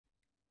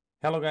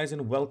Hello guys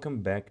and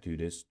welcome back to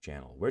this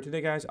channel where today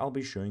guys I'll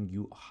be showing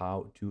you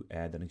how to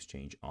add an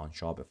exchange on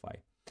Shopify.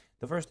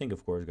 The first thing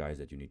of course guys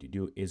that you need to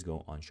do is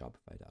go on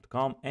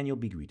shopify.com and you'll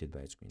be greeted by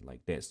a screen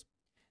like this.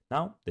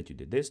 Now that you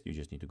did this, you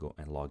just need to go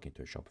and log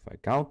into a Shopify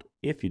account.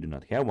 If you do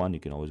not have one, you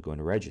can always go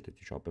and register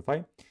to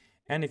Shopify.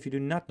 And if you do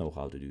not know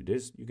how to do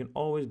this, you can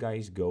always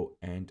guys go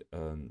and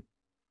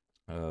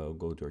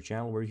go to our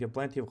channel where you have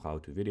plenty of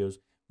how-to videos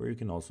where you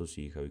can also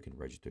see how you can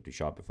register to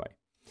Shopify.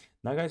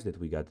 Now guys that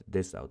we got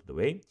this out of the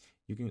way,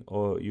 you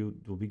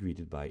will be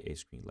greeted by a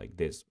screen like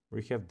this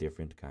where you have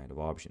different kind of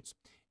options.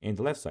 In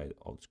the left side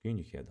of the screen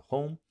you have the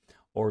home,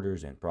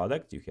 orders and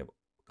products, you have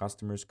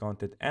customers,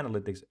 content,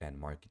 analytics, and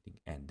marketing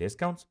and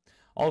discounts.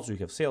 Also you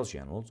have sales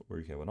channels where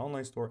you have an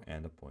online store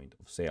and a point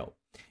of sale.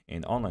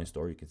 In the online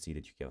store you can see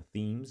that you have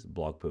themes,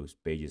 blog posts,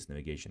 pages,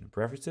 navigation, and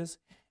preferences.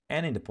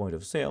 And in the point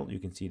of sale you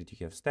can see that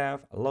you have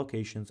staff,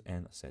 locations,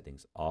 and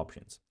settings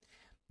options.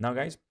 Now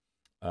guys,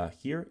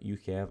 here you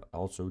have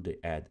also the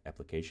ad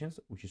applications,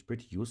 which is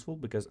pretty useful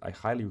because I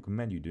highly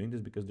recommend you doing this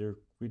because they're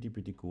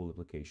pretty cool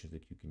applications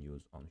that you can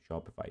use on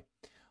Shopify.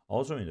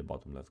 Also in the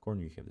bottom left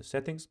corner you have the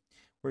settings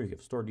where you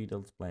have store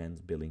details,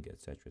 plans, billing,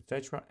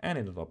 etc. And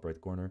in the top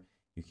right corner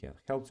you have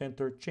help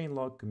center, chain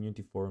log,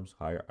 community forums,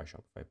 hire a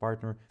Shopify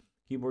partner,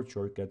 keyboard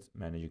shortcuts,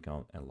 manage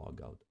account, and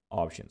logout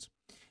options.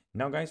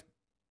 Now guys,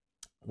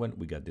 when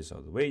we got this out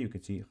of the way, you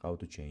can see how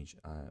to change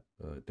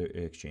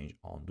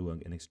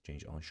doing an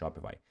exchange on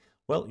Shopify.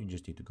 Well, you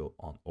just need to go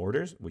on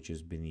orders, which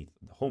is beneath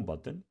the home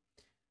button.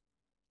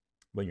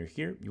 When you're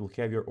here, you will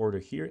have your order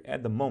here.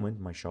 At the moment,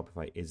 my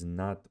Shopify is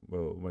not,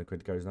 my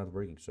credit card is not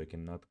working, so I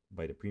cannot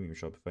buy the premium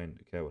Shopify and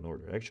have an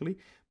order actually.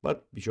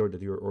 But be sure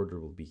that your order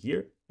will be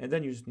here. And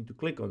then you just need to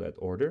click on that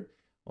order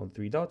on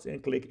three dots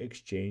and click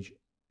exchange.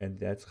 And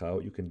that's how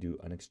you can do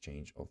an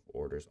exchange of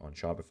orders on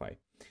Shopify.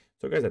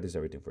 So guys, that is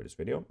everything for this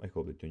video. I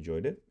hope that you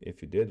enjoyed it.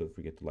 If you did, don't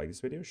forget to like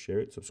this video, share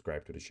it,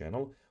 subscribe to the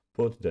channel,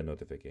 put the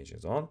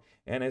notifications on.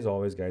 And as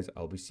always, guys,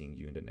 I'll be seeing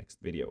you in the next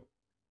video.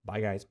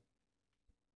 Bye, guys.